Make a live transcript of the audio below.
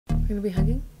We're gonna be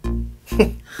hugging?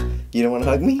 You don't want to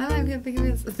hug me? I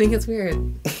think it's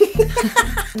weird.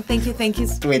 Thank you.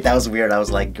 Wait, that was weird. I was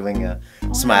like doing a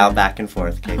smile back and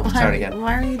forth. Okay, start again.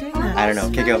 Why are you doing that? I don't know.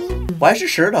 Okay, go. Why is your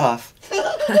shirt off?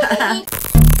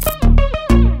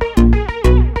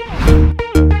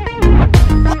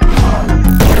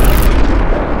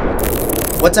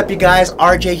 What's up, you guys?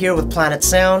 RJ here with PlanIt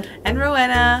Sound. And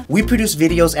Rowena. We produce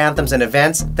videos, anthems, and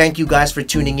events. Thank you guys for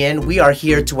tuning in. We are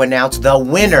here to announce the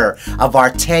winner of our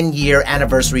 10-year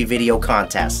anniversary video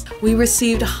contest. We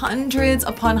received hundreds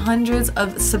upon hundreds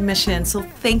of submissions, so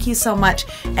thank you so much,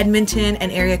 Edmonton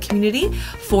and area community,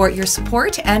 for your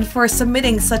support and for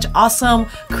submitting such awesome,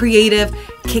 creative,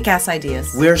 kick-ass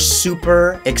ideas. We're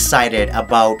super excited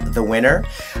about the winner.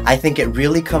 I think it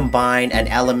really combined an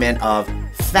element of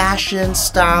fashion,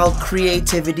 style,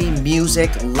 creativity,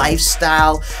 music,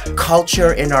 lifestyle,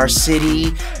 culture in our city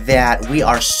that we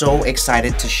are so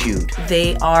excited to shoot.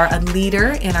 They are a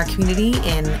leader in our community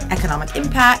in economic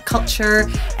impact, culture,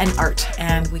 and art,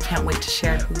 and we can't wait to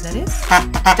share who that is.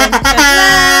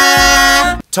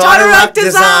 Todorock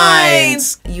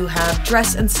Designs! You have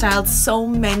dressed and styled so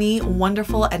many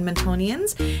wonderful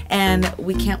Edmontonians, and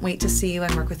we can't wait to see you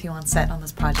and work with you on set on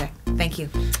this project. Thank you.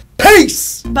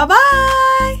 Peace! Bye-bye!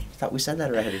 I thought we said that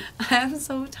already. I'm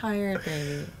so tired,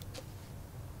 baby.